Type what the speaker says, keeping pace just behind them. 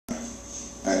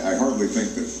I hardly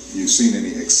think that you've seen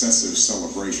any excessive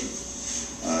celebration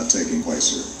taking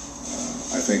place here.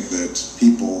 I think that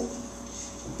people,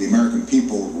 the American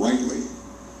people, rightly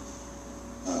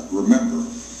remember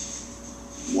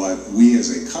what we as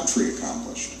a country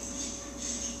accomplished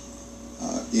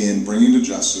in bringing to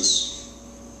justice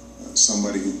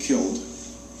somebody who killed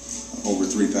over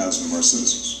 3,000 of our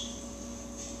citizens.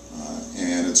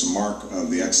 And it's a mark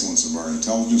of the excellence of our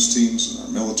intelligence teams and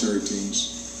our military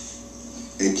teams,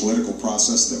 a political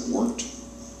process that worked.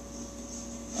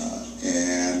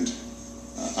 And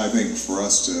I think for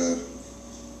us to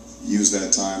use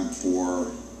that time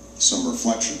for some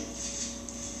reflection,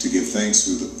 to give thanks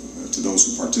to those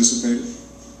who participated,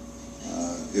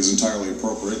 is entirely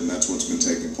appropriate, and that's what's been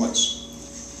taking place.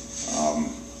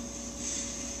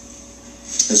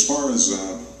 As far as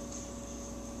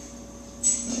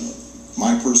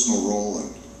my personal role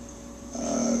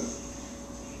and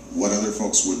what other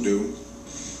folks would do,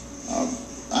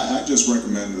 I just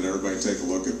recommend that everybody take a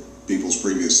look at people's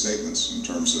previous statements in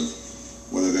terms of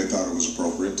whether they thought it was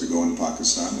appropriate to go into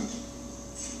Pakistan and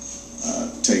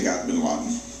take out bin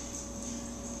Laden.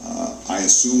 I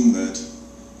assume that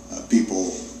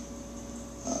people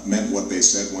meant what they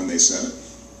said when they said it.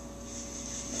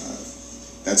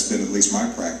 That's been at least my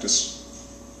practice.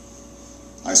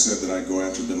 I said that I'd go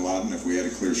after bin Laden if we had a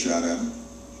clear shot at him,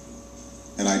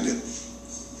 and I did.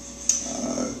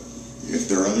 If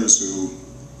there are others who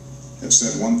have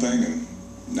said one thing and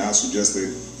now suggest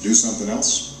they do something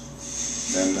else,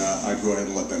 then I'd go ahead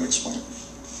and let them explain it.